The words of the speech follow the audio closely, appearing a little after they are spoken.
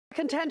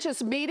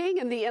Contentious meeting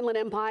in the Inland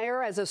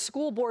Empire as a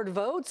school board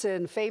votes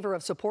in favor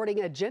of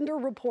supporting a gender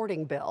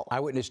reporting bill.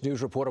 Eyewitness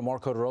News reporter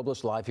Marco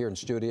Robles live here in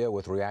studio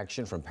with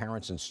reaction from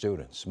parents and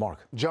students. Mark.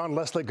 John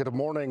Leslie, good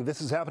morning. This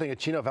is happening at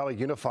Chino Valley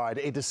Unified.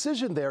 A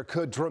decision there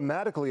could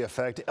dramatically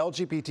affect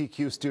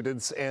LGBTQ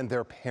students and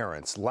their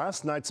parents.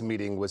 Last night's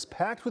meeting was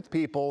packed with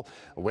people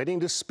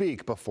waiting to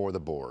speak before the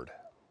board.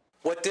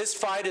 What this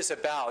fight is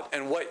about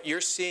and what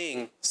you're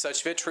seeing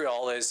such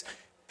vitriol is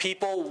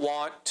people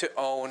want to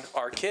own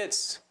our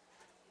kids.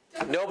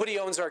 Nobody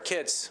owns our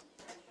kids.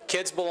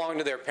 Kids belong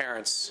to their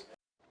parents.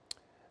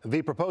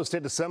 The proposed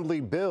state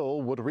assembly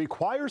bill would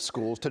require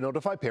schools to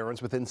notify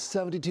parents within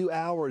 72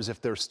 hours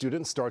if their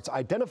student starts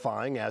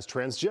identifying as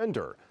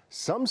transgender.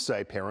 Some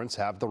say parents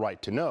have the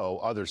right to know.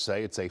 Others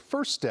say it's a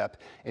first step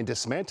in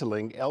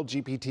dismantling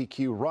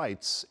LGBTQ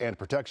rights and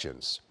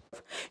protections.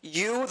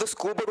 You, the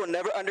school board, will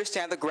never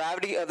understand the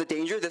gravity of the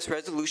danger this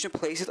resolution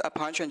places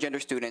upon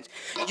transgender students.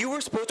 You were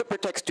supposed to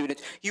protect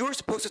students. You were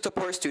supposed to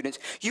support students.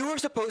 You were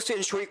supposed to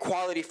ensure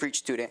equality for each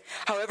student.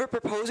 However,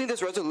 proposing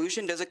this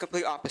resolution does the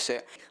complete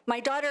opposite. My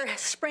daughter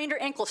sprained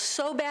her ankle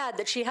so bad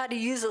that she had to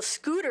use a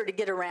scooter to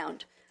get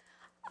around.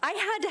 I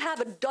had to have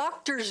a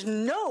doctor's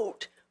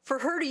note for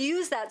her to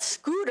use that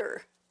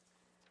scooter.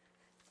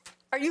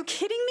 Are you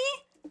kidding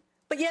me?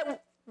 But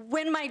yet,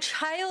 when my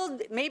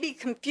child may be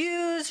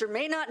confused or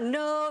may not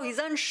know, he's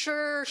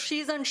unsure,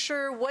 she's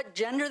unsure what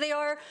gender they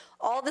are,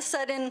 all of a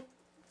sudden,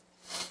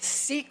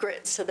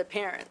 secrets to the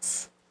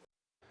parents.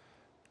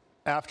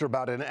 After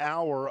about an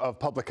hour of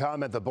public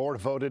comment, the board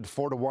voted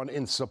 4-1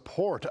 in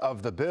support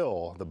of the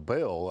bill. The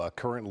bill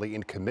currently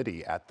in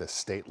committee at the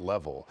state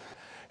level.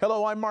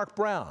 Hello, I'm Mark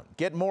Brown.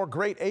 Get more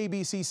great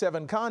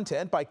ABC7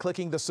 content by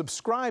clicking the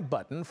subscribe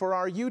button for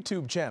our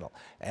YouTube channel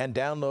and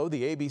download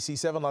the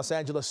ABC7 Los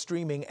Angeles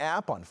streaming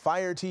app on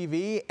Fire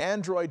TV,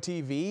 Android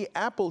TV,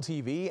 Apple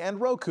TV,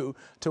 and Roku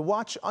to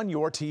watch on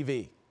your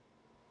TV.